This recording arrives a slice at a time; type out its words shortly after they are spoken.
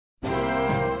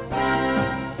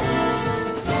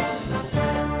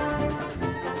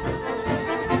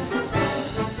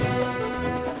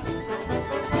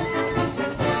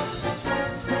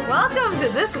to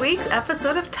this week's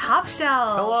episode of Top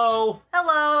Shelf. Hello.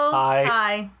 Hello. Hi.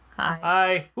 Hi. Hi.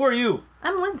 Hi. Who are you?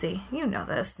 I'm Lindsay. You know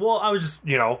this. Well, I was just,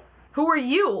 Who are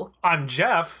you? I'm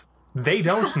Jeff. They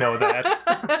don't know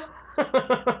that.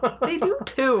 They do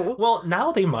too. Well,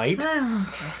 now they might.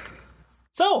 Okay.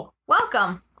 So,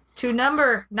 Welcome to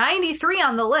number 93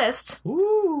 on the list,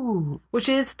 ooh. which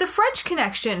is The French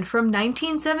Connection from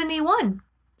 1971,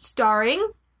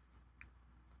 starring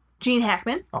Gene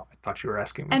Hackman Oh, I thought you were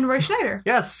asking me. and Roy Schneider.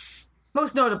 Yes.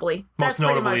 Most notably. Most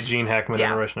pretty notably, much- Gene Hackman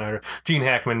yeah. and Roy Schneider. Gene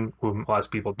Hackman, whom a lot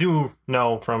of people do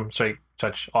know from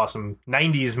such awesome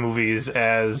 90s movies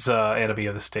as Enemy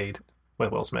of the State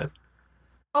with Will Smith.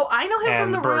 Oh, I know him from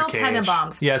And the Royal Birdcage.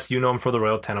 Tenenbaums. Yes, you know him for the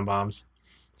Royal Tenenbaums.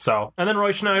 So, and then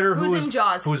Roy Schneider, Who's in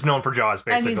Jaws. who's known for Jaws,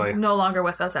 And basically. he's no longer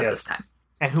with us at Yes. this time.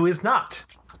 And who is not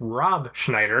Rob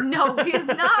Schneider. No, he is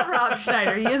not Rob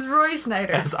Schneider. He is Roy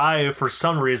Schneider. As I, for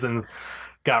some reason,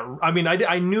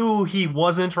 I knew he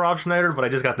wasn't Rob Schneider, but I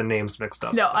just got the names mixed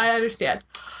up. No, so. I understand.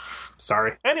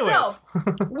 Sorry. Anyways.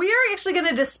 So, we are actually going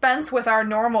to dispense with our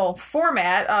normal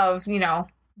format of,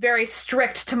 very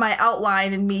strict to my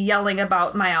outline and me yelling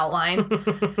about my outline.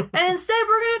 And instead,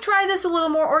 we're going to try this a little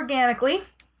more organically.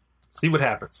 See what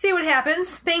happens. See what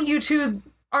happens. Thank you to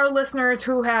our listeners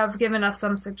who have given us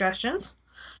some suggestions.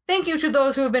 Thank you to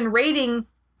those who have been rating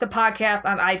the podcast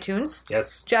on iTunes.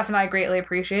 Yes. Jeff and I greatly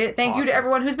appreciate it. Thank you to Awesome.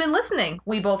 everyone who's been listening.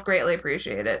 We both greatly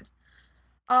appreciate it.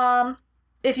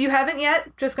 If you haven't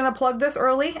yet, just going to plug this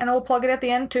early, and we'll plug it at the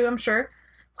end too, I'm sure.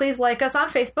 Please like us on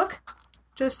Facebook.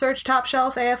 Just search Top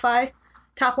Shelf AFI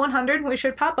Top 100. We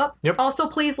should pop up. Yep. Also,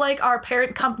 please like our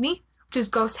parent company, which is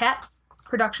Ghost Hat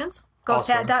Productions.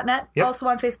 GhostHat.net. Yep. Also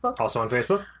on Facebook. Also on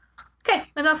Facebook. Okay,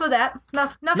 enough of that.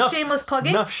 Enough shameless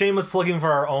plugging. Enough shameless plugging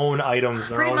for our own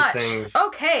items, our Pretty own much. things.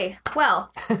 Okay, well,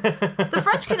 the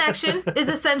French Connection is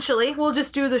essentially, we'll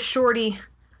just do the shorty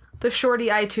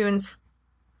iTunes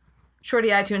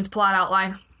plot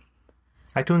outline.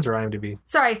 iTunes or IMDb?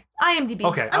 Sorry, IMDb.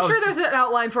 Okay, I'm sure there's an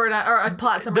outline for it, or a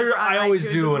plot summary for I always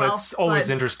iTunes do, as and well, it's always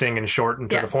but, interesting and short and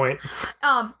to Yes. the point.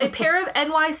 A pair of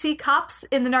NYC cops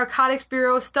in the Narcotics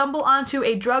Bureau stumble onto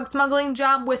a drug smuggling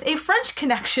job with a French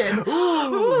connection.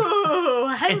 Ooh,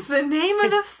 hence the name of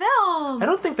the film. I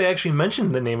don't think they actually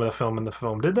mentioned the name of the film in the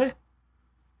film, did they?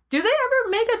 Do they ever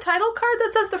make a title card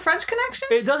that says The French Connection?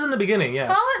 It does in the beginning, yes.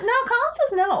 Colin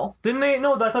says no. Didn't they?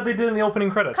 No, I thought they did in the opening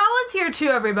credits. Colin's here too,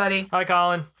 everybody. Hi,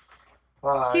 Colin.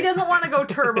 Hi. He doesn't want to go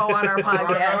turbo on our I'm gonna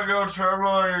podcast. go turbo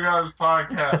on your guys'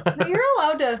 podcast. You're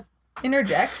allowed to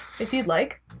interject if you'd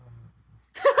like.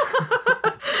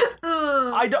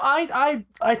 I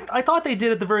thought they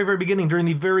did at the very, very beginning during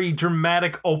the very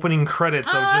dramatic opening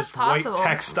credits of just possible. white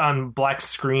text on black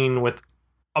screen with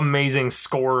amazing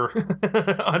score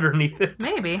underneath it.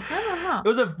 Maybe. I don't know. It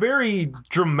was a very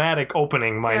dramatic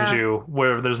opening, mind Yeah. you,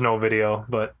 where there's no video,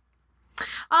 but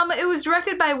It was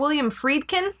directed by William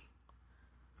Friedkin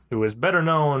it was better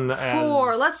known as...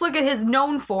 let's look at his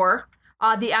known for.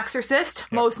 The Exorcist,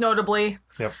 most notably.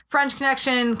 Yep. French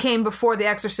Connection came before The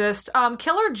Exorcist.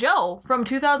 Killer Joe from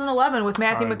 2011 with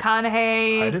Matthew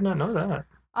McConaughey. I did not know that.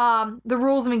 The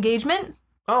Rules of Engagement.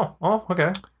 Oh,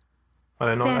 okay. I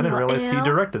didn't Samuel realize he L.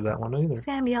 directed that one either.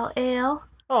 Samuel L.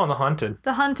 Oh, and The Hunted.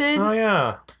 The Hunted. Oh,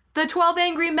 yeah. The 12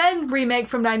 Angry Men remake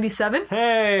from 97.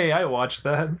 Hey, I watched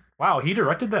that. Wow, he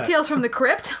directed that. Tales from the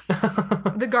Crypt.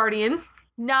 The Guardian.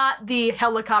 Not the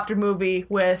helicopter movie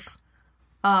with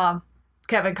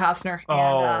Kevin Costner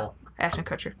and Ashton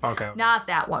Kutcher. Okay. Not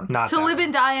that one. Not To that Live one.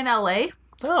 and Die in L.A.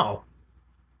 Oh.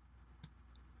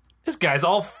 This guy's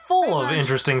all full Pretty of much.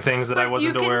 interesting things that I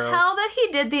wasn't aware You of. can tell that he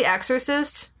did The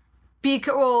Exorcist,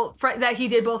 that he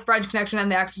did both French Connection and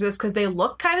The Exorcist because they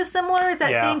look kind of similar. It's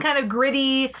that same kind of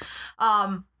gritty,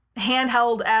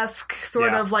 handheld-esque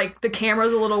sort Yeah. of like the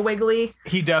camera's a little wiggly.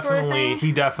 He sort of thing.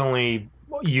 definitely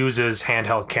uses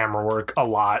handheld camera work a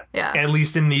lot. Yeah. At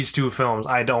least in these two films.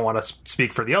 I don't want to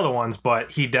speak for the other ones,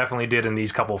 but he definitely did in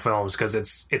these couple films because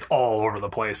it's all over the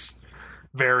place.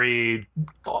 Very...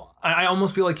 I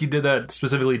almost feel like he did that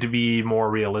specifically to be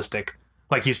more realistic.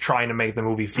 Like he's trying to make the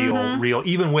movie feel real.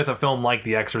 Even with a film like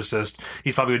The Exorcist,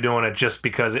 he's probably doing it just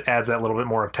because it adds that little bit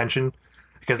more of tension.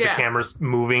 Because the camera's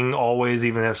moving always,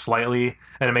 even if slightly,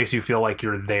 and it makes you feel like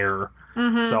you're there.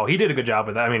 Mm-hmm. So he did a good job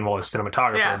with that. I mean, well, a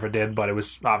cinematographer if it did, but it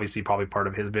was obviously probably part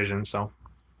of his vision, so...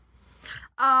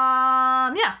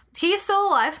 Yeah. He's still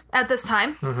alive at this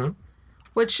time,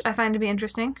 which I find to be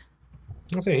interesting.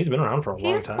 I'll say he's been around for a long time.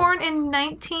 He was born in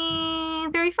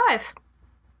 1935.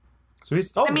 So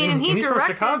he's... I mean, and he he's directed...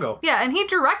 from Chicago. Yeah, and he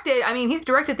directed... I mean, he's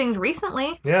directed things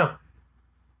recently. Yeah.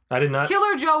 I did not...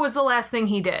 Killer Joe was the last thing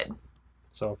he did.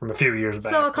 So, from a few years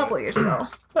back. So, a couple of years ago.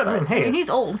 But, I mean, hey... he's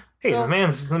old. Hey, So, the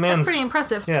man's That's pretty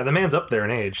impressive. yeah, the man's up there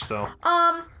in age, so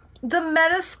The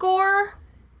Metascore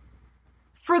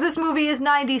for this movie is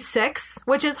 96,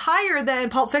 which is higher than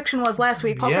Pulp Fiction was last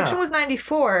week. Pulp Yeah. Fiction was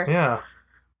 94. yeah.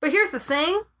 But here's the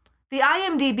thing. The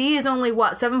IMDb is only,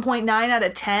 7.9 out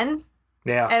of 10?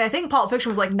 Yeah. And I think Pulp Fiction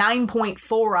was like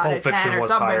 9.4 out Pulp of 10 Fiction or was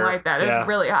something higher. like that. It Yeah. was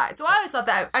really high. So I always thought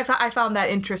that, I found that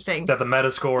interesting. That the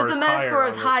Metascore That is the Metascore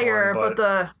is higher, but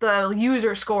the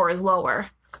user score is lower.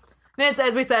 And it's,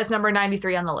 as we said, it's number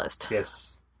 93 on the list.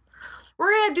 Yes.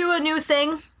 We're going to do a new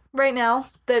thing right now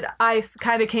that I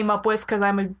kind of came up with because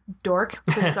I'm a dork.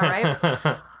 But it's all right.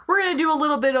 We're going to do a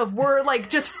little bit of word, like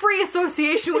just free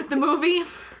association with the movie.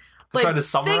 Like try to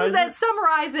summarize things that it?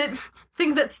 summarize it,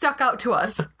 things that stuck out to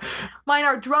us. Mine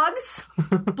are drugs,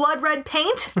 blood red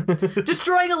paint,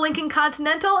 destroying a Lincoln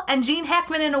Continental, and Gene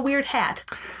Hackman in a weird hat.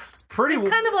 It's pretty. It's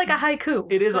kind of like a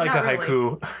haiku. It is but like not a really.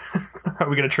 haiku. Are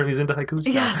we going to turn these into haikus?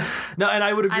 Yes. No, and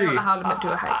I would agree. I don't know how to do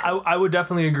a haiku. I would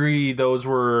definitely agree.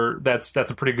 That's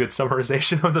a pretty good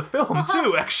summarization of the film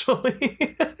too.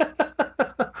 Actually,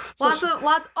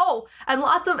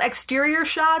 lots of exterior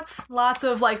shots, lots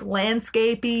of like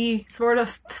landscapey sort of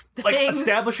things. like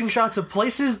establishing shots of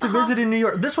places to visit in New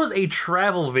York. This was a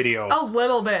travel video A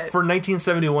little bit. for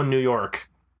 1971 New York.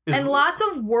 And lots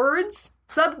of words,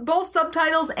 both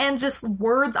subtitles and just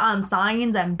words on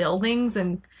signs and buildings.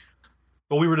 And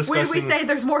Well, we were when discussing. we say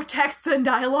there's more text than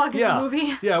dialogue in the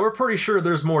movie. Yeah, we're pretty sure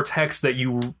there's more text that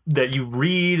you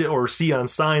read or see on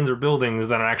signs or buildings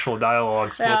than actual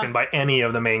dialogue spoken by any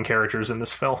of the main characters in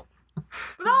this film.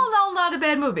 But all not a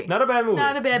bad movie. Not a bad movie.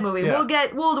 Not a bad movie. Yeah.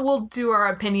 We'll do our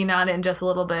opinion on it in just a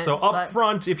little bit. So up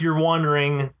front, if you're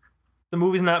wondering, the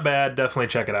movie's not bad. Definitely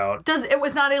check it out. It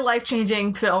was not a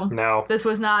life-changing film. No. This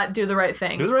was not Do the Right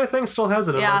Thing. Do the Right Thing still has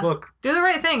it in my book. Do the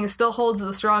Right Thing still holds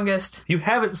the strongest. If you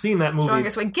haven't seen that movie,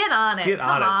 Way. Get on it. get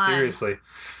Come on it. Seriously.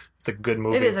 It's a good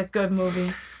movie. It is a good movie.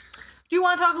 Do you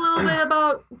want to talk a little bit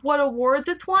about what awards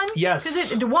it's won? Yes.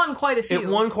 Because it won quite a few. It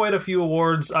won quite a few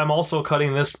awards. I'm also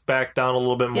cutting this back down a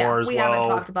little bit more as well. We haven't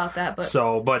talked about that, but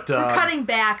but we're cutting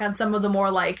back on some of the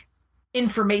more like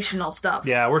informational stuff.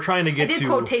 Yeah, we're trying to get I did to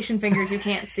quotation fingers you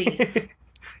can't see.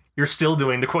 You're still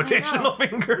doing the quotational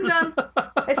fingers. I'm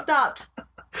done. I stopped.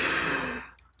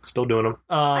 Still doing them.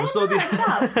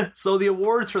 So the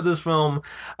awards for this film,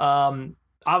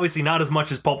 obviously not as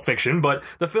much as Pulp Fiction, but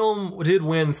the film did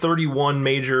win had 31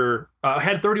 major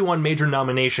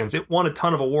nominations. It won a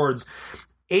ton of awards.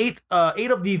 Eight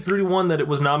of the 31 that it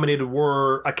was nominated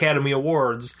were Academy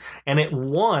Awards, and it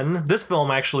won. This film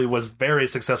actually was very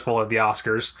successful at the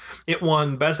Oscars. It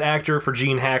won Best Actor for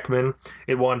Gene Hackman.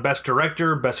 It won Best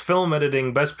Director, Best Film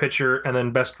Editing, Best Picture, and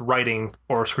then Best Writing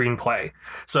or Screenplay.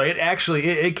 So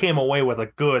it came away with a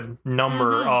good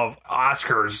number of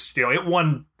Oscars. You know, it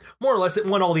won more or less. It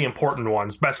won all the important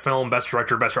ones: Best Film, Best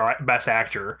Director, Best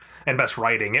Actor, and Best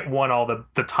Writing. It won all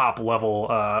the top level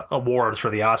awards for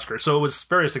the Oscars. So it was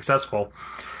very successful,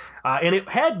 and it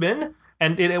had been,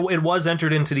 and it was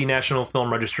entered into the National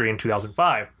Film Registry in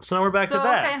 2005. So now we're back to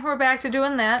that. Okay, we're back to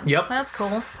doing that. Yep. That's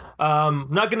cool.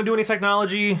 Not going to do any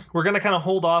technology. We're going to kind of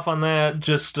hold off on that,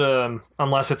 just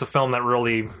unless it's a film that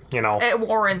really, It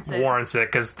warrants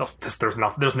it. because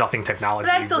there's nothing technology.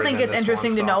 But I still think it's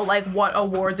interesting to know like what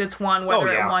awards it's won, whether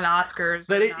it won Oscars.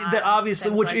 That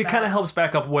obviously, which it kind of helps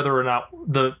back up whether or not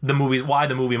the movie, why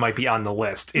the movie might be on the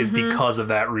list, is because of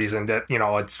that reason. That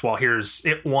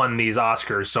it won these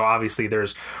Oscars, so obviously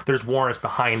there's warrants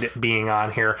behind it being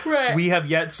on here. Right. We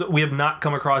have not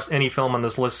come across any film on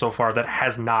this list so far that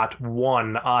has not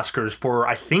won Oscars for,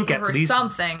 I think, at least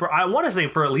something. I want to say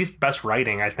for at least Best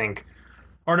Writing, I think.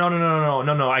 Or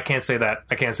no, I can't say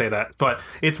that. But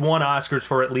it's won Oscars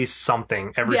for at least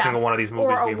something. Every single one of these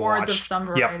movies or we've awards watched. of some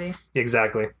variety. Yep,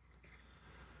 exactly.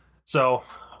 So,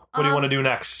 what do you want to do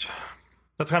next?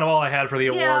 That's kind of all I had for the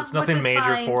awards. Nothing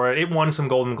major for it. It won some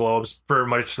Golden Globes for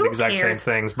much the exact same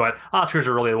things, but Oscars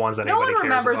are really the ones that anybody cares about.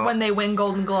 No one remembers when they win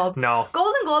Golden Globes. No.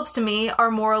 Golden Globes to me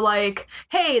are more like,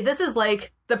 hey, this is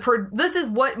like this is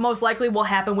what most likely will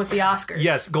happen with the Oscars.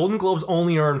 Yes, Golden Globes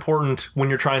only are important when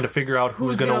you're trying to figure out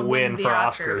who's going to win for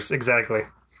Oscars. Exactly.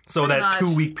 So Pretty that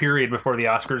much. 2-week period before the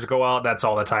Oscars go out, that's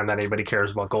all the time that anybody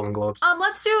cares about Golden Globes.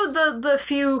 Let's do the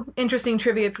few interesting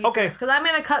trivia pieces. Okay. Because I'm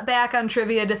going to cut back on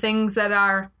trivia to things that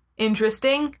are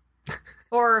interesting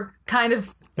or kind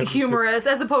of humorous,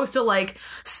 as opposed to like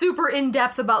super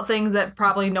in-depth about things that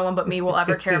probably no one but me will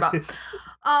ever care about.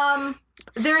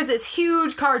 There's this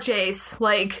huge car chase,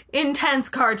 like intense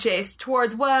car chase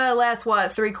towards last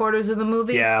 3/4 of the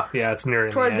movie. Yeah, it's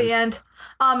nearing Toward the end.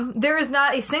 There is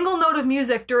not a single note of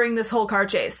music during this whole car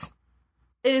chase.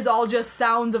 it is all just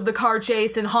sounds of the car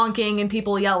chase and honking and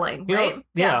people yelling, right?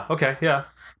 Yeah, okay, yeah.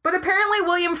 But apparently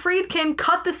William Friedkin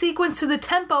cut the sequence to the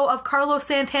tempo of Carlos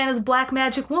Santana's Black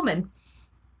Magic Woman.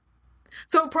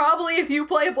 So probably if you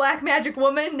play Black Magic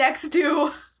Woman next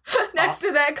to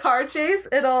that car chase,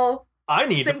 it'll... I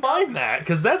need to find that,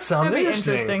 because that sounds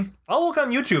interesting. I'll look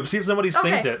on YouTube, see if somebody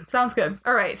synced it. Sounds good.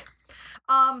 All right.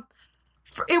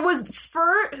 It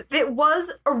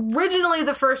was originally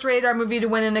the first rated R movie to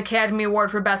win an Academy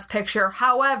Award for Best Picture.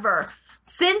 However,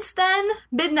 since then,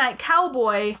 Midnight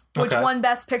Cowboy, which won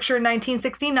Best Picture in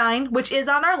 1969, which is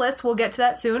on our list, we'll get to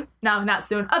that soon. No, not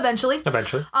soon. Eventually.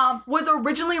 Was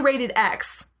originally rated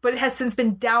X, but it has since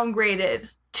been downgraded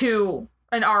to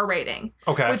an R rating.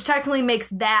 Okay. Which technically makes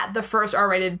that the first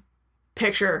R-rated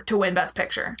picture to win Best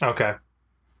Picture. Okay.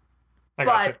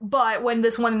 But when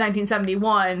this won in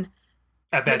 1971,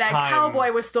 at that time,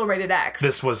 Cowboy was still rated X.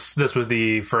 This was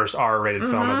the first R-rated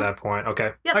film at that point.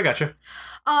 Okay. Yep. I gotcha.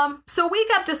 So we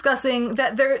kept discussing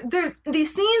that there's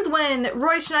these scenes when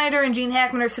Roy Schneider and Gene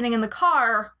Hackman are sitting in the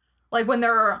car, like when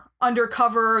they're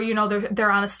undercover, they're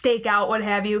on a stakeout, what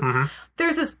have you. Mm-hmm.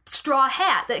 There's this straw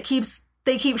hat that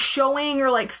they keep showing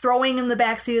or like throwing in the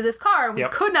backseat of this car. We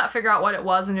could not figure out what it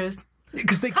was, and it was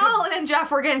Colin and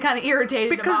Jeff were getting kind of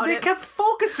irritated because about it. Because they kept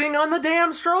focusing on the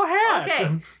damn straw hat.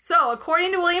 Okay, so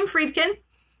according to William Friedkin,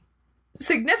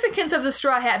 significance of the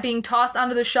straw hat being tossed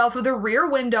onto the shelf of the rear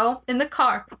window in the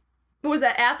car was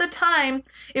that at the time,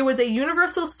 it was a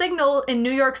universal signal in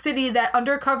New York City that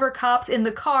undercover cops in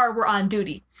the car were on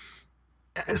duty.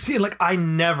 See, like, I've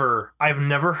never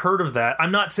heard of that.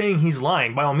 I'm not saying he's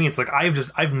lying, by all means. Like, I've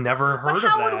never heard of that.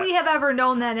 How would we have ever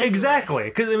known that anyway? Exactly.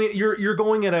 Because, I mean, you're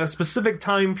going at a specific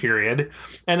time period,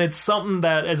 and it's something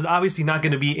that is obviously not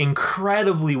going to be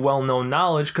incredibly well-known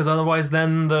knowledge, because otherwise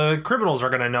then the criminals are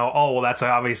going to know, oh, well, that's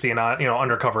obviously an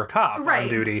undercover cop on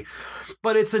duty.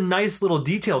 But it's a nice little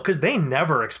detail, because they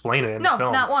never explain it in the film.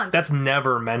 No, not once. That's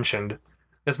never mentioned.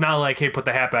 It's not like, hey, put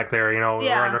the hat back there,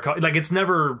 we're undercover. Like, it's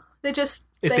never... They just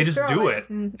do it.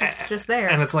 It's just there.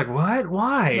 And it's like, what?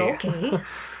 Why? Okay.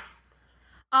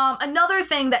 Another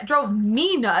thing that drove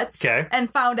me nuts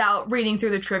and found out reading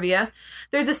through the trivia,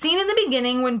 there's a scene in the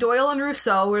beginning when Doyle and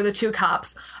Rousseau, who are the two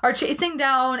cops, are chasing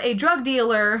down a drug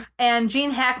dealer, and Gene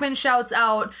Hackman shouts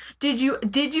out, Did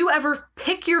you ever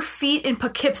pick your feet in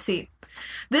Poughkeepsie?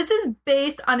 This is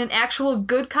based on an actual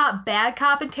good cop, bad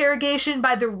cop interrogation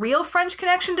by the real French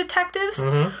Connection detectives,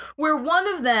 where one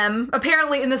of them,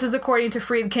 apparently, and this is according to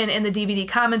Friedkin in the DVD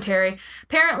commentary,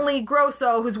 apparently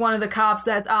Grosso, who's one of the cops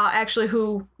that's actually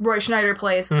who Roy Schneider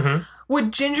plays,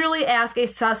 would gingerly ask a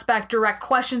suspect direct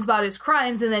questions about his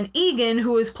crimes, and then Egan,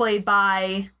 who is played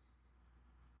by...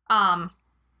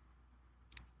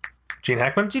 Gene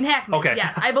Hackman? Gene Hackman, okay.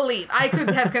 Yes, I believe. I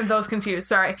could have those confused,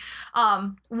 sorry.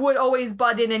 Would always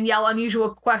butt in and yell unusual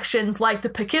questions like the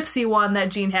Poughkeepsie one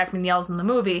that Gene Hackman yells in the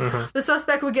movie. The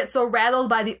suspect would get so rattled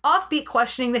by the offbeat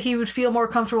questioning that he would feel more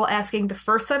comfortable asking the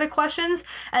first set of questions,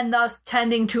 and thus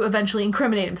tending to eventually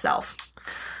incriminate himself.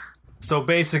 So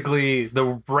basically,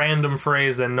 the random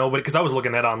phrase that nobody... Because I was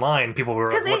looking at online, people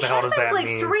were like, what the hell does that mean?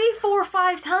 Because it happens like 3, 4,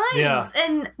 5 times,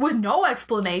 and with no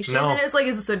explanation. No. And it's like,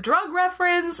 is this a drug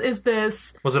reference? Is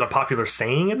this... Was it a popular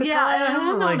saying at the time? Yeah, I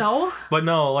don't know. But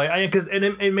no, because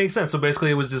it makes sense. So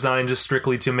basically, it was designed just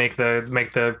strictly to make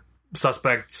the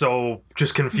suspect so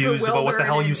just confused about what the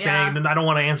hell you saying, and I don't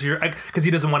want to answer because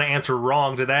he doesn't want to answer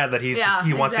wrong to that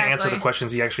he wants to answer the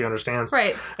questions he actually understands,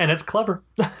 right? And it's clever.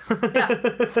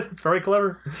 It's very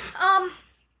clever.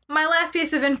 My last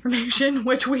piece of information,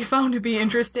 which we found to be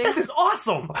interesting. This is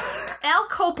awesome. Al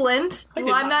Copeland,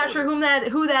 who I'm not sure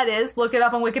who that is, look it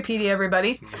up on Wikipedia,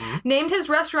 everybody, named his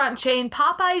restaurant chain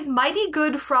Popeye's Mighty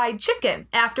Good Fried Chicken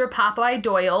after Popeye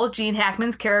Doyle, Gene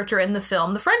Hackman's character in the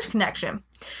film The French Connection.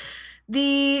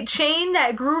 The chain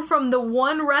that grew from the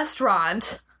one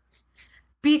restaurant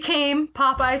became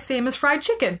Popeye's famous fried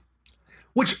chicken.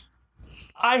 Which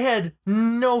I had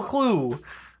no clue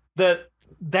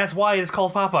that's why it's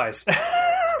called Popeyes.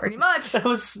 Pretty much. That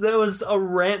was a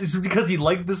rant. It's because he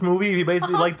liked this movie. He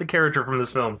basically liked the character from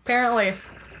this film. Apparently.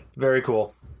 Very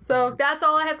cool. So that's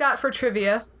all I have got for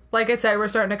trivia. Like I said, we're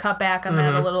starting to cut back on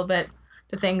that a little bit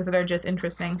to things that are just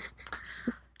interesting.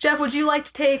 Jeff, would you like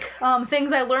to take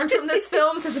things I learned from this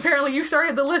film, since apparently you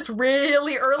started the list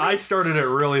really early? I started it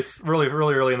really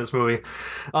early in this movie.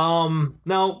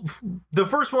 Now, the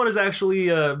first one is actually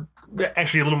a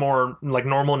little more like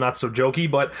normal, not so jokey,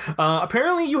 but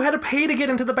apparently you had to pay to get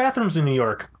into the bathrooms in New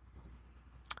York.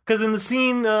 Because in the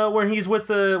scene where he's with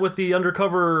the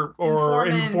undercover or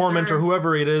informant or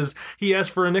whoever it is, he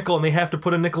asks for a nickel and they have to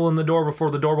put a nickel in the door before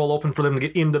the door will open for them to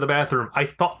get into the bathroom. I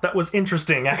thought that was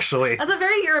interesting, actually. That's a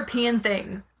very European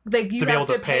thing. Like, you have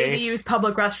to pay to use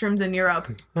public restrooms in Europe.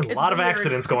 There's a lot of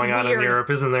accidents going on in Europe,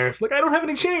 isn't there? Like, I don't have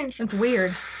any change. It's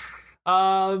weird.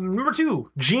 Number 2,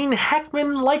 Gene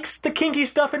Hackman likes the kinky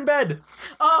stuff in bed.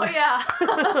 Oh, yeah.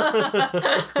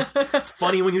 It's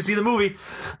funny when you see the movie.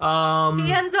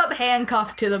 He ends up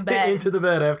handcuffed to the bed. Into the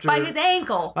bed after. By his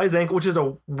ankle. By his ankle, which is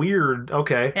a weird,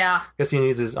 okay. Yeah. Guess he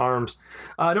needs his arms.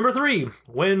 Number 3,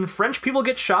 when French people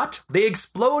get shot, they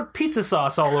explode pizza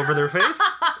sauce all over their face.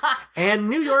 And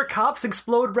New York cops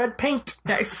explode red paint.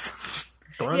 Nice.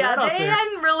 Yeah, they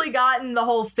hadn't really gotten the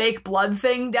whole fake blood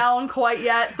thing down quite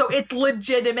yet, so it's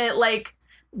legitimate, like,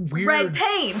 weird, red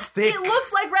paint. Thick. It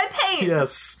looks like red paint.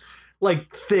 Yes.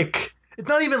 Like, thick. It's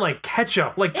not even like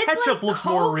ketchup. Like, it's ketchup like looks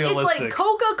more realistic. It's like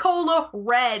Coca-Cola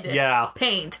red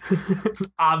paint.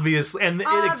 Obviously. And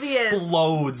it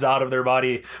explodes out of their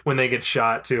body when they get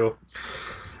shot, too.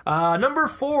 Number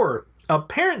 4.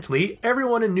 Apparently,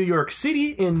 everyone in New York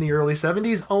City in the early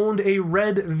 70s owned a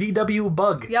red VW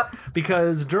Bug. Yep.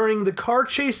 Because during the car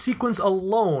chase sequence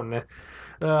alone,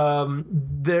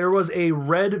 there was a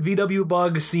red VW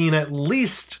Bug seen at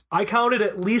least, I counted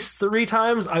at least 3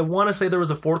 times. I want to say there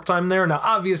was a 4th time there. Now,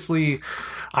 obviously,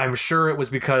 I'm sure it was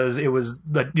because it was,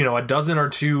 a dozen or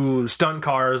 2 stunt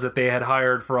cars that they had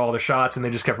hired for all the shots and they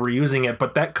just kept reusing it.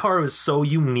 But that car was so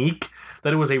unique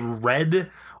that it was a red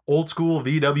old school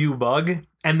VW Bug,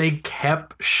 and they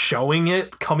kept showing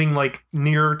it coming like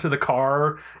near to the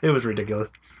car. It was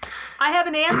ridiculous. I have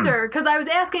an answer because I was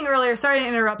asking earlier. Sorry to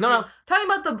interrupt. No. Talking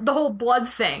about the whole blood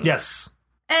thing. Yes.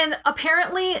 And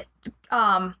apparently,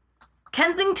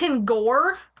 Kensington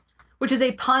Gore, which is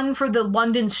a pun for the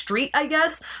London street, I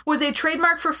guess, was a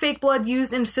trademark for fake blood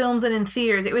used in films and in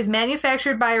theaters. It was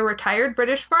manufactured by a retired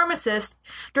British pharmacist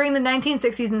during the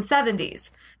 1960s and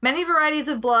 70s. Many varieties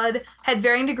of blood had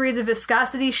varying degrees of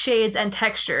viscosity, shades, and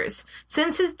textures.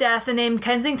 Since his death, the name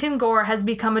Kensington Gore has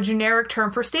become a generic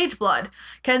term for stage blood.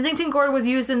 Kensington Gore was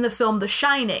used in the film The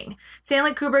Shining.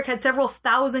 Stanley Kubrick had several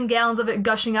thousand gallons of it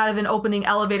gushing out of an opening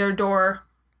elevator door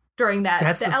during that.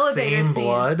 That's the elevator same scene.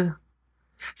 Blood?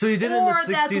 So you did it in the 60s?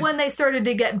 Or that's when they started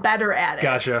to get better at it.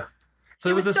 Gotcha. So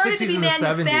it was the 60s and the 70s. It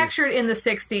started to be manufactured in the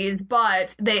 60s,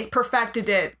 but they perfected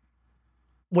it.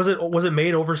 Was it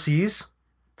made overseas?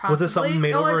 Possibly. Was it something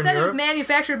made over in Europe? It said it was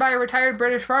manufactured by a retired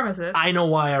British pharmacist. I know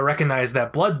why I recognize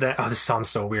that blood then. Oh, this sounds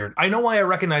so weird. I know why I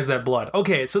recognize that blood.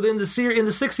 Okay, so in the 60s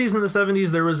and the 70s,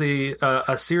 there was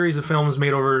a series of films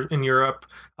made over in Europe,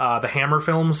 the Hammer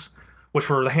films, which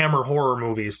were the Hammer horror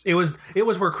movies. It was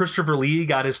where Christopher Lee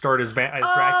got his start as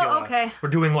Dracula. Oh, okay. We're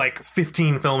doing like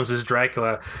 15 films as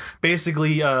Dracula.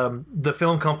 Basically, the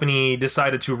film company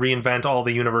decided to reinvent all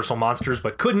the Universal monsters,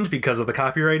 but couldn't because of the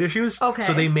copyright issues. Okay.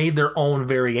 So they made their own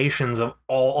variations of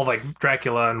all of like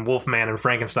Dracula and Wolfman and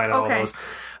Frankenstein and all those.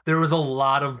 There was a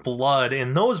lot of blood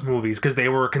in those movies because they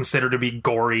were considered to be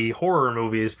gory horror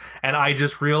movies. And I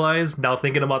just realized, now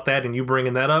thinking about that and you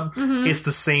bringing that up, it's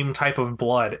the same type of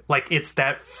blood. Like, it's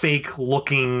that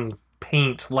fake-looking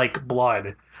paint-like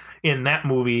blood in that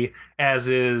movie as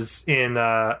is in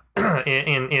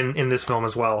this film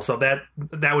as well. So that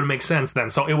would make sense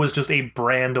then. So it was just a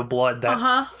brand of blood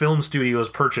that film studios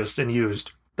purchased and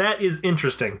used. That is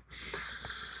interesting.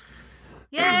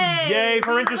 Yay! Yay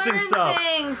for interesting stuff.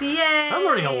 Things. Yay! I'm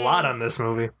learning a lot on this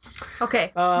movie. Okay,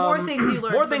 more things you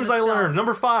learned. More things I learned.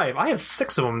 Number 5. I have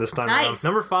 6 of them this time around.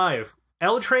 Number 5.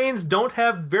 L trains don't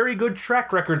have very good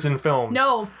track records in films.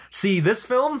 No. See, this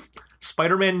film,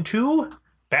 Spider-Man 2,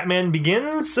 Batman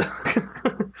Begins. A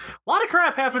lot of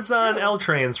crap happens on L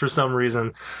trains for some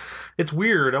reason. It's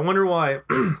weird. I wonder why.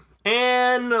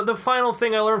 And the final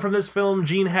thing I learned from this film,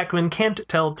 Gene Hackman can't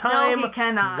tell time. No, he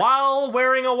cannot. While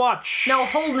wearing a watch. No,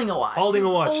 holding a watch. Holding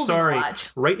a watch, sorry.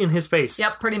 Right in his face.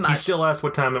 Yep, pretty much. He still asked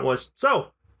what time it was.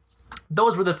 So,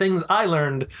 those were the things I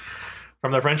learned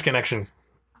from the French Connection.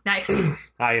 Nice.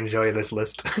 I enjoy this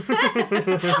list.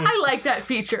 I like that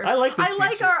feature. I like this feature.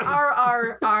 Like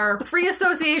our free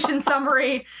association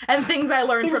summary and things I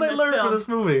learned from this film. From this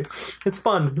movie. It's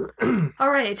fun. All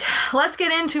right, let's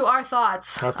get into our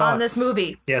thoughts on this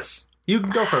movie. Yes. You can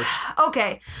go first.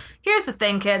 Okay, here's the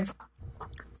thing, kids.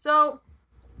 So,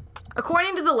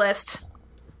 according to the list,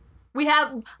 we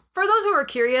have, for those who are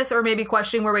curious or maybe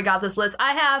questioning where we got this list,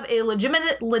 I have a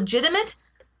legitimate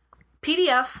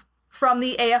PDF from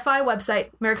the AFI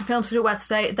website, American Film Studio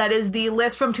website, that is the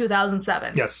list from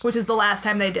 2007. Yes. Which is the last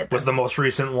time they did this. Was the most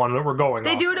recent one that we're going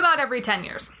They do it about every 10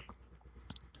 years.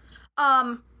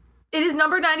 It is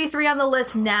number 93 on the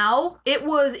list now. It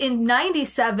was in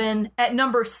 97 at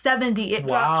number 70. It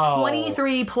dropped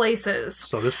 23 places.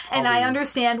 So this And I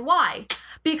understand why.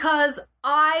 Because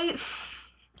I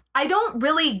don't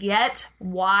really get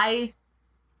why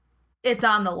it's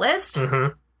on the list.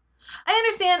 Mm-hmm. I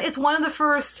understand it's one of the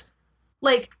first,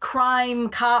 like, crime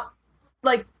cop,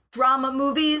 like, drama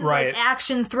movies, like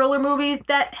action thriller movie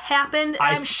that happened.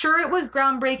 I'm sure it was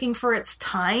groundbreaking for its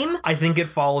time. I think it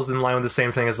falls in line with the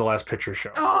same thing as The Last Picture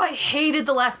Show. Oh, I hated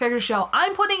The Last Picture Show.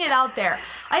 I'm putting it out there.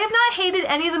 I have not hated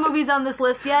any of the movies on this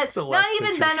list yet. Not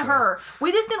even Ben-Hur.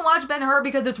 We just didn't watch Ben-Hur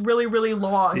because it's really, really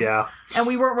long. Yeah. And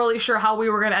we weren't really sure how we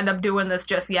were going to end up doing this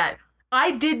just yet.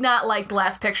 I did not like The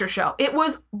Last Picture Show. It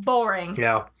was boring.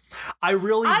 Yeah. I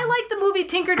like the movie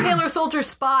Tinker Tailor Soldier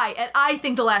Spy, and I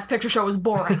think The Last Picture Show was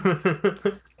boring.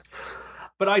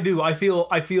 But I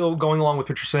feel going along with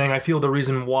what you're saying, I feel the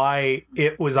reason why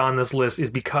it was on this list is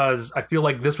because I feel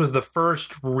like this was the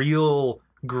first real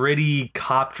gritty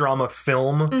cop drama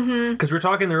film. Because we're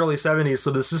talking the early 70s,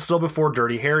 so this is still before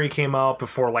Dirty Harry came out,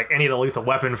 before like any of the Lethal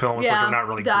Weapon films, which are not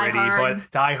really gritty, but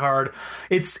Die Hard.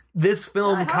 This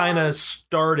film kind of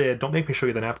started, don't make me show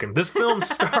you the napkin. This film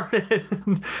started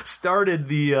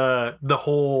the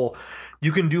whole,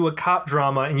 you can do a cop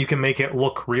drama and you can make it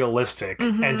look realistic.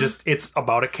 And just, it's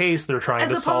about a case they're trying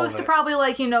to solve. As opposed to probably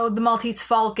like, you know, The Maltese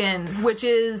Falcon, which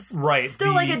is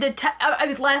still like a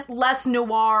less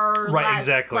noir,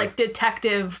 like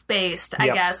detective-based, I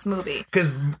guess, movie.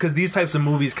 Because these types of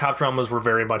movies, cop dramas were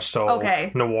very much so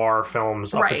noir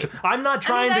films. I'm not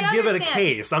trying to give it a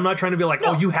case. I'm not trying to be like,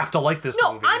 oh, you have to like this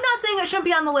movie. No, I'm not saying it shouldn't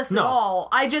be on the list at all.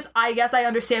 I guess I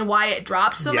understand why it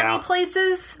dropped so many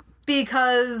places.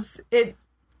 Because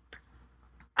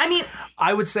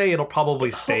I would say it'll probably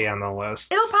stay on the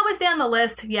list. It'll probably stay on the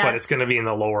list, yes. But it's going to be in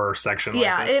the lower section.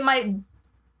 Yeah, it might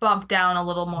bump down a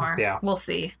little more. Yeah. We'll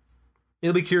see.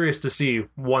 It'll be curious to see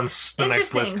once the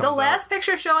next list comes out. The Last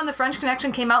Picture Show and The French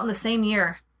Connection came out in the same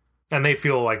year. And they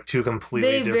feel like two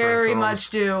completely different films. They very much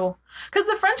do. Because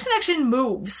The French Connection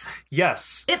moves.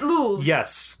 Yes. It moves.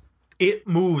 Yes. It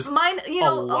moves a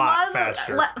lot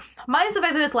faster. Minus the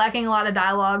fact that it's lacking a lot of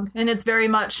dialogue, and it's very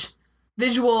much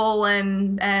visual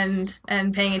and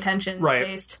paying attention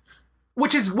based.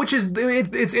 Which is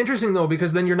it's interesting though,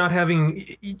 because then you're not having,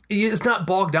 it's not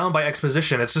bogged down by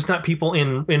exposition. It's just not people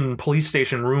in police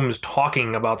station rooms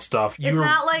talking about stuff. It's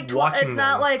not like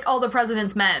All the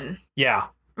President's Men. Yeah,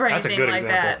 or that's anything a good like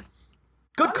example. That.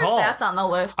 Good call. That's on the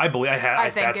list. I believe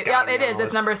I think it is.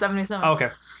 It's number 77.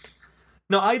 Okay.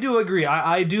 No, I do agree.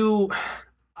 I do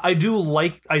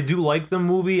like the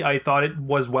movie. I thought it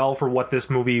was well for what this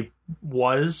movie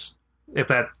was, if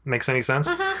that makes any sense.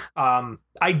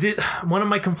 I did, one of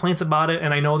my complaints about it,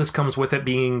 and I know this comes with it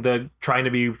being the trying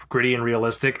to be gritty and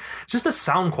realistic, just the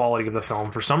sound quality of the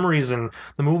film. For some reason,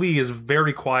 the movie is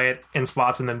very quiet in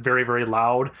spots and then very, very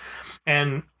loud.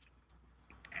 And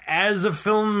as a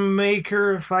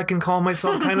filmmaker, if I can call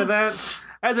myself kind of that,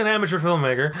 as an amateur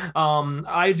filmmaker,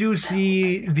 I do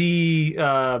see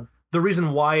the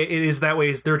reason why it is that way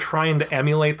is they're trying to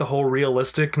emulate the whole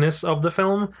realisticness of the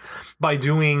film by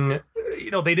doing,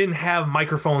 they didn't have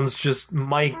microphones just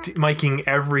miking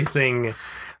everything,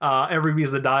 every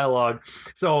piece of dialogue.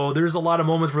 So there's a lot of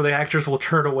moments where the actors will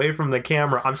turn away from the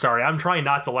camera. I'm sorry, I'm trying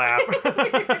not to laugh.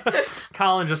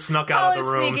 Colin just snuck out of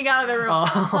the room. Sneaking out of the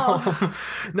room.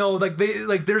 No,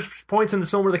 there's points in the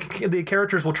film where the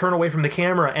characters will turn away from the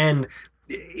camera and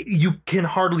you can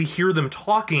hardly hear them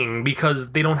talking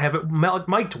because they don't have it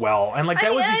mic'd well, and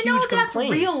that was a huge complaint. That's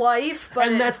real life, but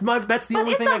and that's the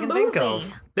only thing I can think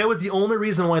of. That was the only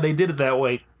reason why they did it that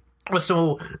way. Was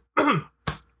so.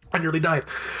 I nearly died.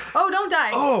 Oh, don't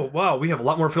die. Oh, wow. We have a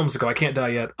lot more films to go. I can't die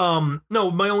yet.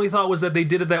 No, my only thought was that they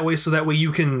did it that way so that way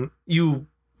you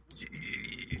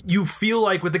feel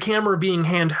like with the camera being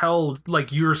handheld,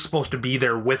 like you're supposed to be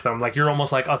there with them. Like you're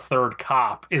almost like a third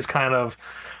cop is kind of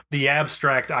the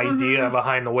abstract idea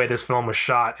behind the way this film was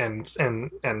shot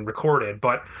and recorded.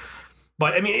 But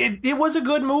I mean, it was a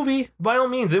good movie by all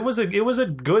means. It was a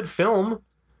good film,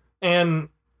 and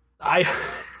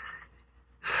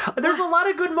there's a lot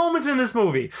of good moments in this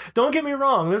movie. Don't get me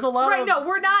wrong. There's a lot of... no,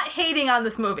 we're not hating on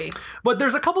this movie. But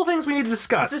there's a couple things we need to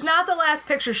discuss. This is not The Last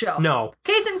Picture Show. No.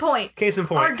 Case in point.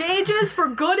 Our gauges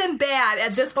for good and bad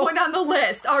at this point on the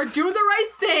list are Do the Right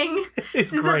Thing.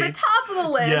 It's is great. at the top of the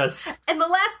list. Yes. And The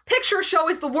Last Picture Show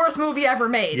is the worst movie ever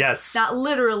made. Yes. Not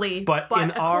literally, but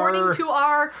according to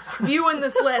our view in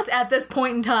this list at this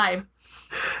point in time.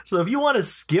 So if you want to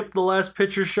skip the Last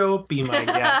Picture Show, be my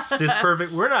guest. It's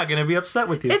perfect. We're not going to be upset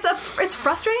with you. It's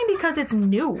frustrating because it's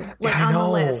new, like I on know.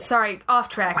 the list. Sorry, off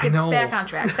track. I know. Back on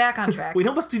track. Back on track. We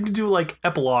almost need to do like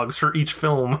epilogues for each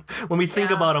film when we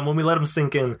think about them, when we let them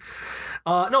sink in.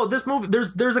 No, this movie.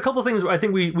 There's a couple things I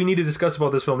think we need to discuss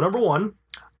about this film. Number one,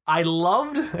 I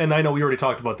loved, and I know we already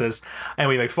talked about this, and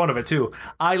we make fun of it too.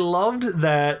 I loved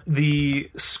that the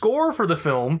score for the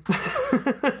film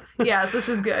Yes, this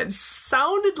is good.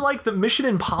 sounded like the Mission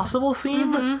Impossible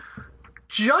theme.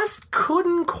 Just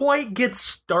couldn't quite get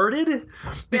started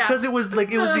because it was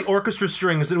the orchestra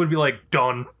strings. It would be like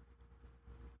dun,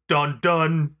 dun,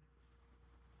 dun,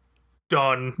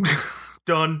 dun,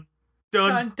 dun,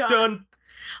 dun, dun.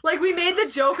 Like, we made the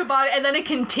joke about it, and then it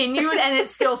continued, and it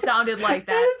still sounded like And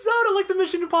that. it sounded like the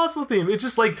Mission Impossible theme. It's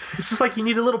just like you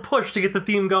need a little push to get the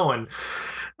theme going.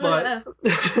 But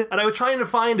and I was trying to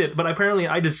find it, but apparently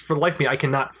for the life of me, I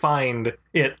cannot find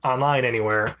it online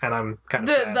anywhere, and I'm kind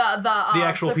of sad. The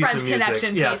actual the piece French of music.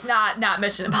 Connection Yes. piece, not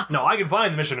Mission Impossible. No, I can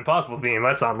find the Mission Impossible theme.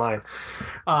 That's online.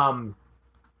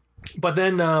 But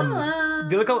then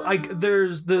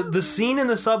there's the scene in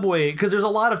the subway, because there's a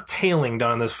lot of tailing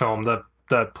done in this film. The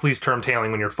police term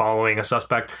tailing when you're following a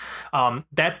suspect.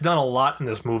 That's done a lot in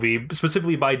this movie,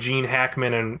 specifically by Gene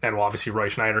Hackman and well, obviously Roy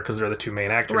Schneider, because they're the two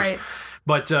main actors. Right.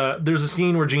 But there's a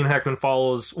scene where Gene Hackman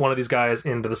follows one of these guys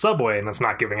into the subway, and that's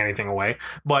not giving anything away.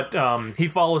 But he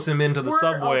follows him into the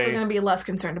subway. We're also going to be less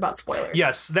concerned about spoilers.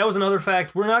 Yes, that was another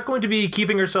fact. We're not going to be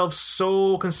keeping ourselves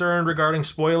so concerned regarding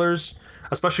spoilers,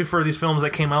 especially for these films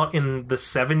that came out in the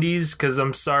 70s, because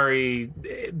I'm sorry,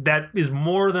 that is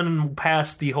more than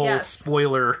past the whole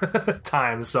spoiler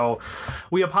time. So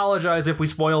we apologize if we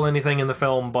spoil anything in the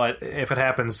film, but if it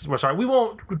happens, we're sorry. We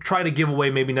won't try to give away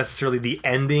maybe necessarily the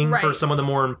ending for some of the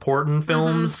more important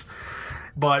films.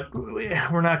 But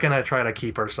we're not going to try to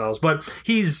keep ourselves.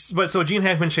 So Gene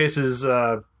Hackman chases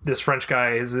this French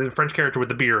guy, is a French character with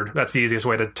the beard. That's the easiest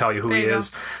way to tell you who he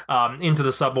is. Into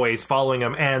the subway. He's following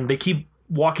him, and they keep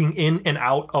walking in and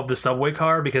out of the subway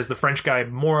car because the French guy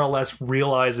more or less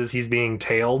realizes he's being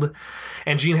tailed,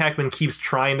 and Gene Hackman keeps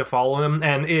trying to follow him,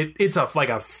 and it's like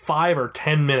a 5 or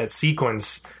 10 minute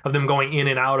sequence of them going in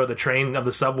and out of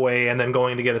the subway, and then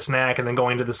going to get a snack, and then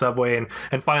going to the subway, and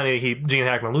finally Gene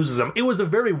Hackman loses him. It was a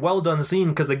very well done scene,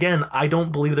 because again, I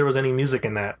don't believe there was any music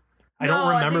in that. I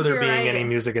don't remember there being any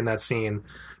music in that scene,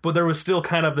 but there was still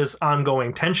kind of this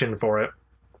ongoing tension for it.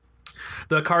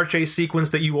 The car chase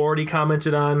sequence that you already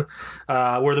commented on,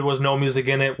 where there was no music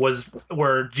in it, was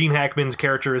where Gene Hackman's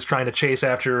character is trying to chase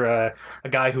after a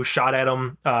guy who shot at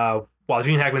him while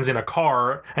Gene Hackman's in a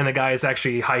car, and the guy has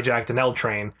actually hijacked an L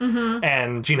train,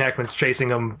 and Gene Hackman's chasing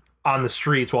him on the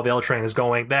streets while the L train is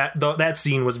going. That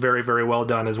scene was very, very well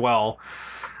done as well.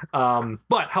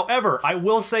 But, however, I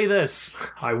will say this.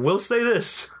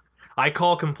 I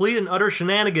call complete and utter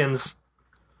shenanigans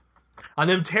on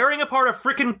them tearing apart a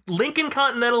freaking Lincoln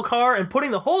Continental car and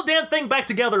putting the whole damn thing back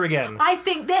together again. I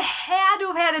think they had to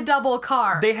have had a double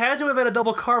car. They had to have had a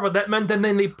double car, but that meant then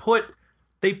they put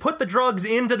the drugs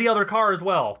into the other car as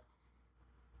well.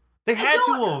 They had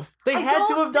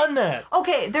to have done that.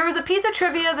 Okay, there was a piece of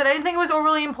trivia that I didn't think was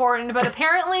overly important, but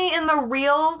apparently in the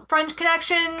real French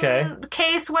Connection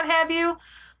case, what have you,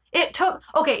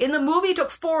 in the movie, it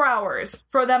took 4 hours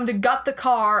for them to gut the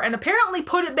car and apparently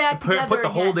put it back together. Put the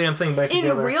whole damn thing back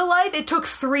together. In real life, it took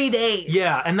 3 days.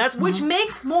 Yeah, and which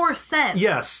makes more sense.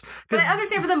 Yes. But I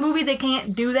understand for the movie they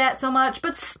can't do that so much,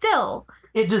 but still.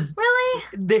 It just... Really?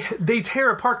 They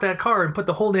tear apart that car and put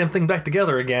the whole damn thing back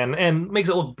together again and makes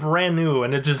it look brand new,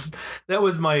 and it just... That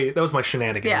was my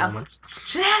shenanigan moments.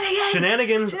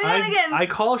 Shenanigans! I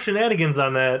call shenanigans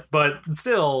on that, but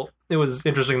still... It was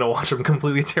interesting to watch them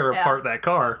completely tear apart that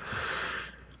car.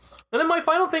 And then my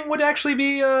final thing would actually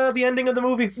be the ending of the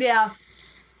movie. Yeah.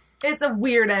 It's a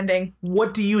weird ending.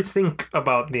 What do you think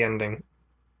about the ending?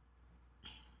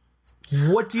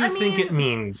 What do you think it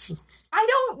means? I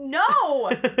don't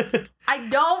know. I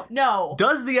don't know.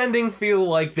 Does the ending feel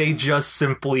like they just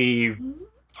simply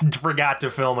forgot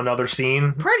to film another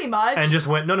scene? Pretty much. And just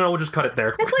went, no, we'll just cut it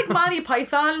there. It's like Monty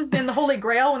Python and the Holy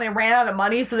Grail when they ran out of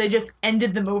money, so they just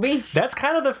ended the movie. That's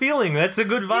kind of the feeling. That's a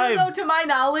good vibe. Even though, to my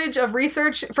knowledge of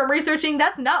researching,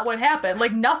 that's not what happened.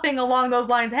 Like, nothing along those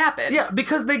lines happened. Yeah,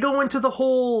 because they go into the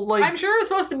whole, like... I'm sure it's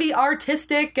supposed to be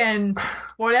artistic and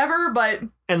whatever, but...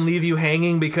 And leave you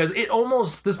hanging, because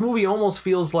this movie almost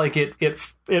feels like it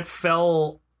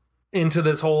fell into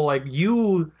this whole, like,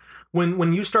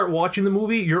 when you start watching the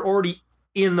movie, you're already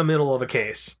in the middle of a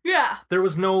case. Yeah. There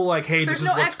was no like, hey, There's this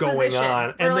no is what's going exposition on.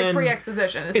 or And like then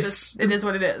pre-exposition. It's just, it is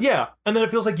what it is. Yeah. And then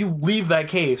it feels like you leave that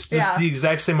case just the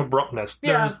exact same abruptness.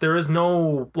 There is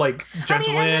no like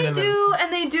gentle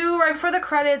and they do right before the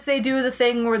credits, they do the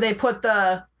thing where they put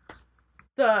the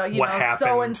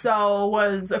so and so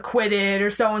was acquitted or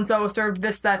so and so served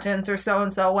this sentence or so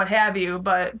and so what have you,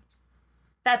 but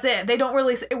that's it. They don't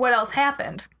really say what else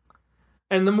happened.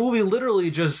 And the movie literally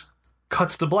just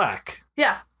cuts to black.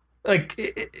 Yeah. Like,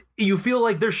 you feel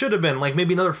like there should have been, like,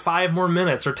 maybe another 5 more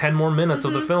minutes or 10 more minutes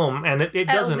of the film, and it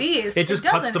doesn't. At least. It just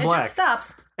cuts to black. It just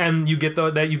stops. And you get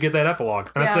that epilogue,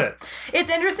 and that's it. It's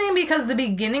interesting because the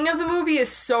beginning of the movie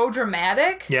is so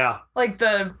dramatic. Yeah. Like,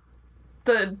 the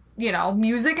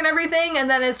music and everything, and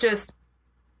then it's just...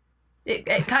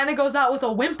 It kind of goes out with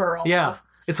a whimper, almost. Yeah.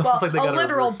 It's almost like they got a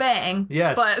literal bang.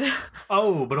 Yes. But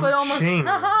almost,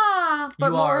 haha,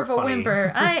 but more of a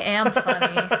whimper. I am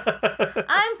funny.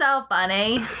 I'm so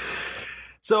funny.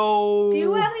 So, do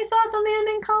you have any thoughts on the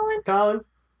ending, Colin?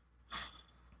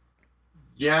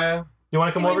 Yeah. You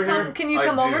want to come over here? Can you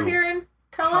come over here and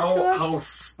tell it to us? How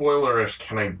spoilerish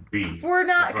can I be? We're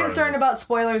not concerned about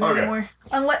spoilers anymore.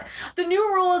 Unless the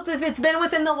new rule is if it's been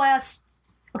within the last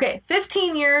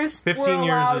 15 years. 15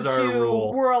 years is our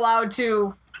rule. We're allowed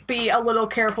to be a little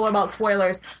careful about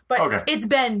spoilers. But it's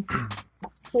been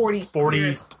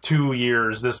 42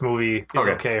 years. This movie is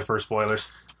okay for spoilers.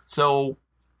 So,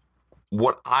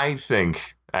 what I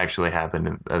think actually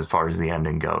happened as far as the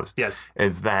ending goes,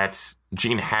 is that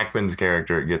Gene Hackman's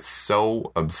character gets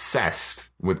so obsessed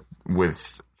with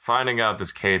finding out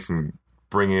this case and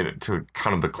bringing it to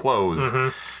kind of the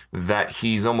close that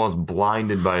he's almost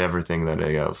blinded by everything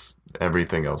else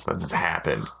that's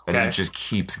happened, and he just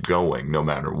keeps going no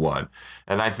matter what.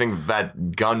 And I think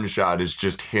that gunshot is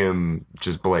just him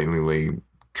just blatantly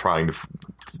trying to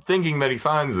thinking that he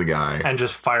finds the guy and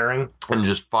just firing.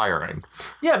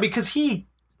 Yeah, because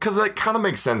that kind of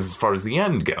makes sense as far as the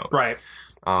end goes, right?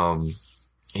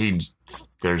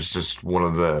 There's just one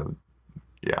of the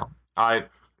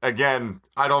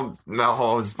I don't know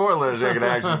how spoilers are going to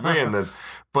actually be in this,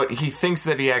 but he thinks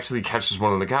that he actually catches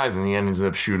one of the guys, and he ends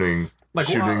up shooting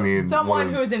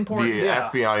someone who's important. The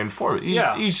FBI informant.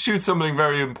 He shoots something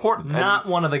very important. Not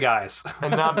one of the guys.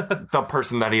 And not the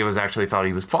person that he thought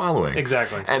he was following.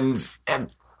 Exactly.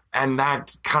 And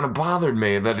that kind of bothered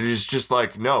me, that it is just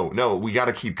like, no, we got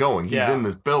to keep going. He's in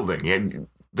this building. And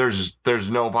there's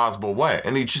no possible way.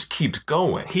 And he just keeps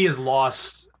going. He has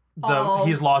lost...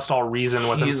 He's lost all reason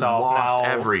with himself. He's lost now.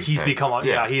 everything. He's become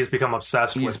he's become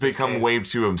obsessed with He's become way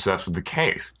too obsessed with the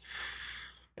case.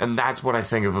 And that's what I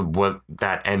think of what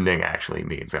that ending actually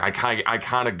means. I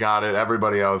kind of got it.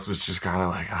 Everybody else was just kind of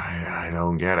like, I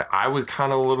don't get it. I was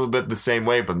kind of a little bit the same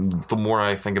way, but the more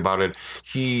I think about it,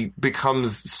 he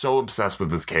becomes so obsessed with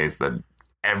this case that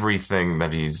everything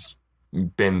that he's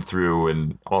been through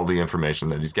and all the information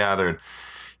that he's gathered,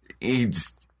 he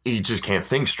just can't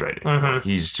think straight anymore.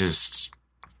 He's just,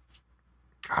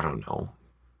 I don't know,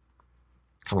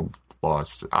 kind of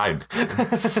lost.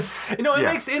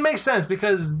 It makes sense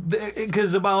because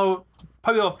about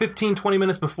 15, 20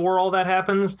 minutes before all that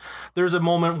happens, there's a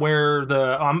moment where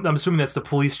I'm assuming that's the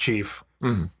police chief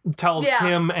tells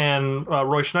him and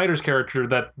Roy Schneider's character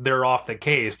that they're off the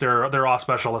case. They're off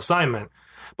special assignment.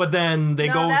 But then they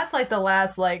go. That's like the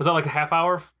last Was that like a half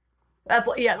hour? That's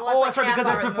right, because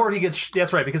that's before he gets.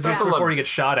 That's right, because that's before he gets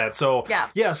shot at. So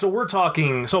so we're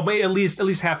talking. So at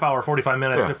least half hour, 45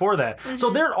 minutes before that.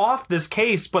 So they're off this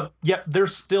case, but yet they're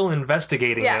still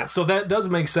investigating it. So that does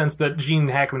make sense that Gene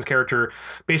Hackman's character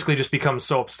basically just becomes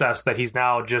so obsessed that he's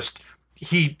now just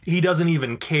he doesn't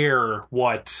even care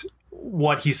what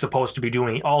he's supposed to be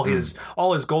doing. All his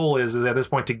goal is at this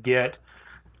point to get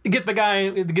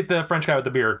the French guy with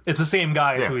the beard. It's the same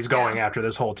guy who he's going after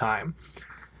this whole time.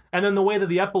 And then the way that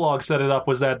the epilogue set it up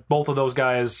was that both of those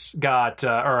guys got,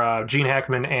 Gene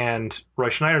Hackman and Roy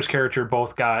Schneider's character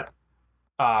both got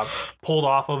pulled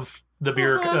off of the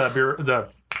the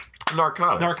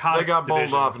narcotics. They got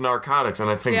pulled off narcotics, and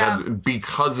I think that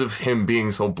because of him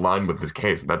being so blind with this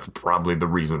case, that's probably the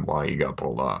reason why he got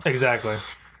pulled off. Exactly.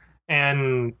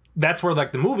 And that's where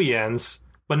the movie ends.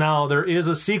 But now there is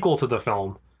a sequel to the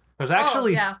film. There's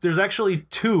actually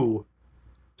 2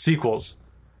 sequels.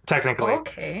 Technically.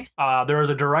 Okay. There was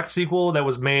a direct sequel that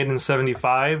was made in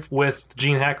 1975 with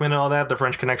Gene Hackman and all that, The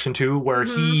French Connection 2, where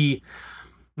he,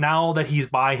 now that he's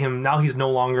by him, now he's no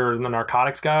longer the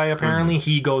narcotics guy, apparently.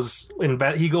 He goes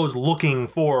looking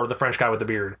for the French guy with the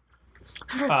beard.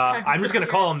 I'm just going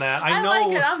to call him that. I know.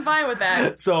 like it. I'm fine with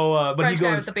that. So, but French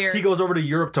guy with the beard. he goes over to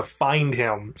Europe to find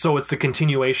him. So it's the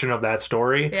continuation of that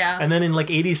story. Yeah. And then in like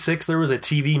 86, there was a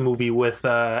TV movie with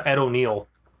Ed O'Neill,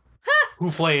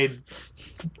 who played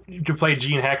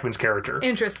Gene Hackman's character.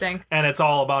 Interesting. And it's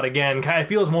all about, again, it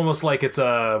feels almost like it's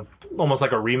almost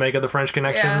like a remake of The French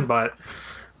Connection, but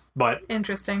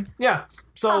interesting. yeah.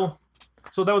 So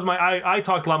that was I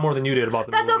talked a lot more than you did about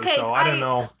the movie. That's okay. So I don't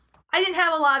know. I didn't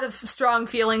have a lot of strong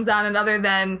feelings on it other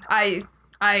than I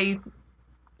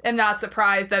am not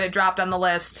surprised that it dropped on the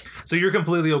list. So you're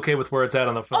completely okay with where it's at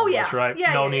on the film list, right?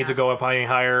 Yeah, no need to go up any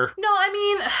higher. No, I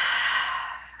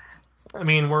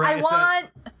mean,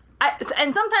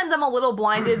 and sometimes I'm a little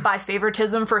blinded by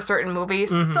favoritism for certain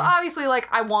movies. Mm-hmm. So obviously, like,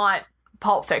 I want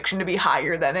Pulp Fiction to be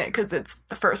higher than it because it's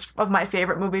the first of my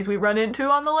favorite movies we run into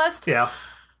on the list. Yeah.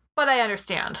 But I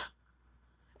understand.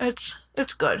 It's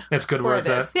good. It's good where it's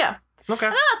at. Yeah. Okay.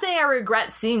 I'm not saying I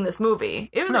regret seeing this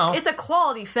movie. It's a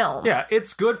quality film. Yeah,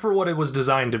 it's good for what it was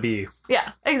designed to be.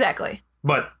 Yeah, exactly.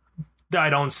 But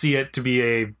I don't see it to be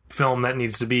a film that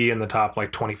needs to be in the top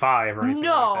like 25 or anything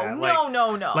like that.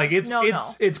 No. Like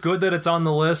it's good that it's on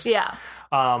the list. Yeah.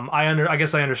 I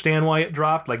guess I understand why it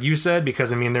dropped, like you said,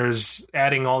 because I mean, there's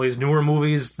adding all these newer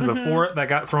movies before it that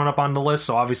got thrown up on the list,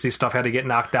 so obviously stuff had to get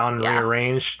knocked down and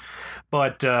rearranged.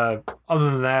 But other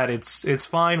than that, it's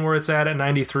fine where it's at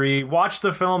 93. Watch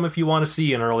the film if you want to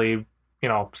see an early,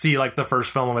 see like the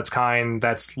first film of its kind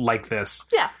that's like this.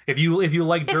 Yeah. If you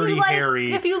like Dirty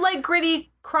Harry, if you like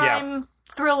gritty crime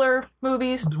thriller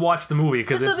movies, watch the movie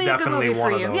because it's definitely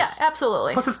one of those. Yeah,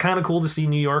 absolutely. Plus, it's kind of cool to see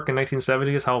New York in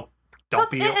 1970s. How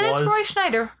dumpy it was. And it's Roy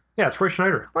Schneider. Yeah, it's Roy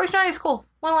Schneider. Roy Schneider's cool.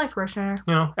 I like Roy Schneider.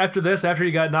 After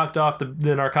he got knocked off the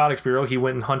Narcotics Bureau, he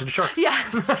went and hunted sharks.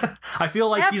 Yes. I feel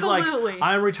like he's like,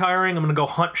 I'm retiring, I'm going to go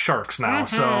hunt sharks now.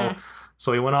 Mm-hmm.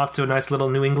 So he went off to a nice little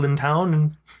New England town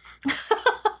and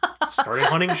started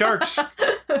hunting sharks.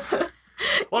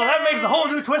 Well, that makes a whole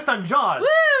new twist on Jaws. Woo!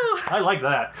 I like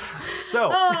that.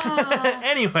 So,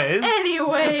 anyways.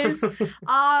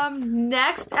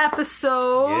 Next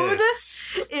episode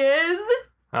is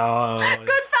Goodfellas.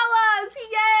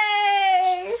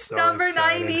 Yay! So Number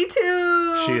excited.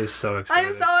 92. She is so excited.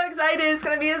 I'm so excited. It's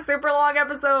going to be a super long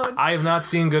episode. I have not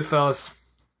seen Goodfellas.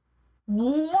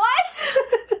 What?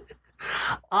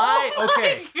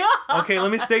 Okay. Okay,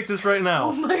 let me state this right now.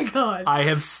 Oh my god. I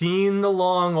have seen the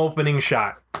long opening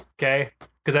shot. Okay?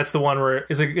 Because that's the one where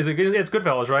it's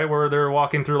Goodfellas, right? Where they're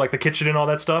walking through like the kitchen and all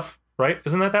that stuff, right?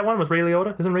 Isn't that one with Ray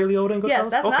Liotta? Isn't Ray Liotta in Goodfellas? Yes,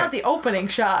 that's not the opening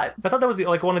shot. I thought that was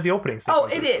one of the opening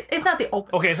sequences. Oh, it is. It's not the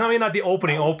opening. Okay, it's not the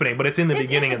opening, but it's in the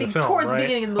beginning of the film, towards right? the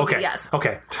beginning of the movie. Okay. Yes.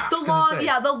 Okay.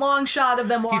 The long shot of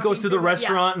them walking. He goes to the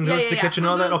restaurant and goes to the kitchen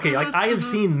and all that. Okay, I have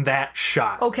seen that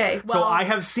shot. Okay, well, so I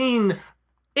have seen.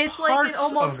 It's like an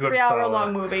almost 3-hour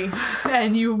long movie,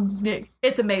 and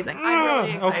it's amazing. I'm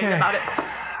really excited about it.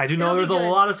 I do know there's a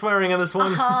lot of swearing in this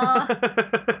one.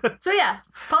 So yeah,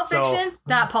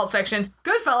 not Pulp Fiction.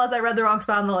 Goodfellas, I read the wrong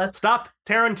spot on the list. Stop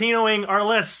Tarantinoing our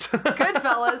list.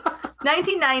 Goodfellas,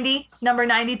 1990, number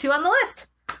 92 on the list.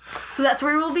 So that's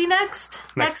where we'll be next.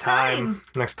 Next time.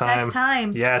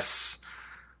 Yes.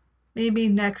 Maybe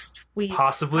next week.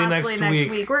 Possibly next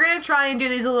week. We're going to try and do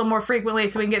these a little more frequently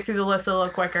so we can get through the list a little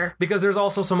quicker. Because there's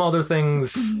also some other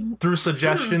things through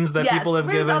suggestions that people have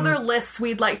given. There's other lists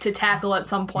we'd like to tackle at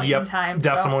some point in time.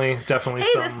 Definitely. Hey,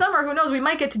 this summer, who knows, we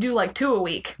might get to do like 2 a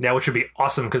week. Yeah, which would be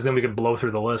awesome because then we could blow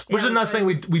through the list. Which is not saying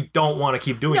we don't want to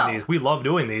keep doing these. We love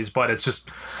doing these, but it's just,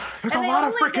 there's a lot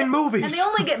of freaking movies. And they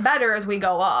only get better as we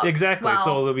go up. Exactly. Well,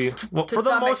 so they'll be, for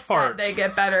the most part. They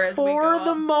get better as we go up. For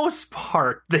the most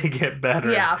part, they get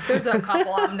better. Yeah. There's a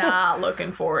couple I'm not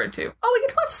looking forward to. Oh, we get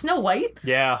to watch Snow White?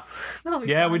 Yeah. Fun.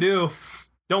 We do.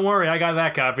 Don't worry, I got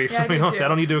that copy. Yeah, I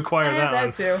don't need to acquire that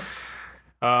one. too.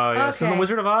 Yes. And The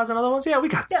Wizard of Oz and other ones? Yeah, we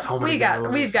got so many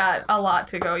We've got a lot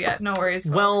to go yet. No worries,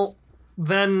 folks. Well,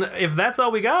 then, if that's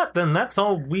all we got, then that's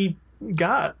all we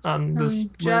got on this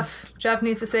list. Jeff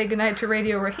needs to say goodnight to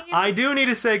Radio Raheem. I do need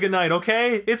to say goodnight,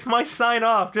 okay? It's my sign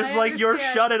off. Just like your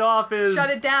shut it off is... Shut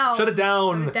it down. Shut it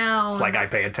down. Shut it down. It's like I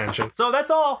pay attention. So that's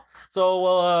all.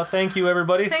 So, thank you,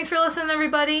 everybody. Thanks for listening,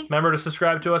 everybody. Remember to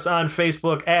subscribe to us on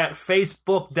Facebook at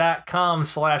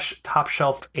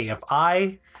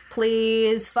facebook.com/TopShelfAFI.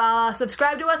 Please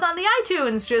subscribe to us on the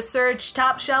iTunes. Just search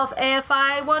Top Shelf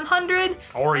AFI 100.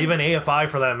 Or even AFI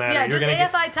for that matter. Yeah, just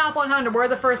AFI Top 100. We're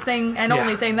the first thing and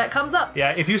only thing that comes up.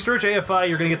 Yeah, if you search AFI,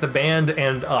 you're going to get the band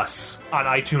and us on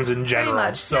iTunes in general. Pretty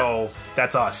much, so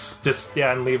that's us. Just,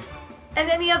 and leave... And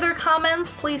any other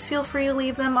comments, please feel free to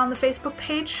leave them on the Facebook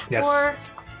page or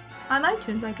on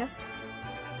iTunes, I guess.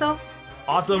 So,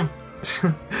 awesome.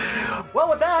 Well,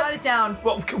 with that, Shut it down.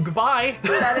 well, goodbye.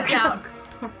 Shut it down.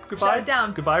 Goodbye. Shut it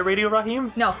down. Goodbye, Radio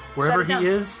Raheem. No. Wherever shut it down. he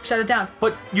is. Shut it down.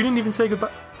 But you didn't even say goodbye.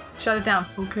 Shut it down.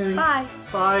 Okay. Bye.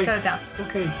 Bye. Shut it down.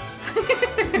 Okay.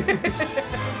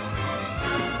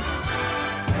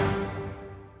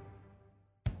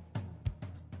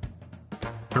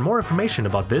 For more information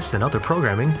about this and other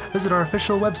programming, visit our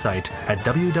official website at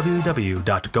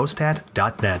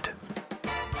www.ghostat.net.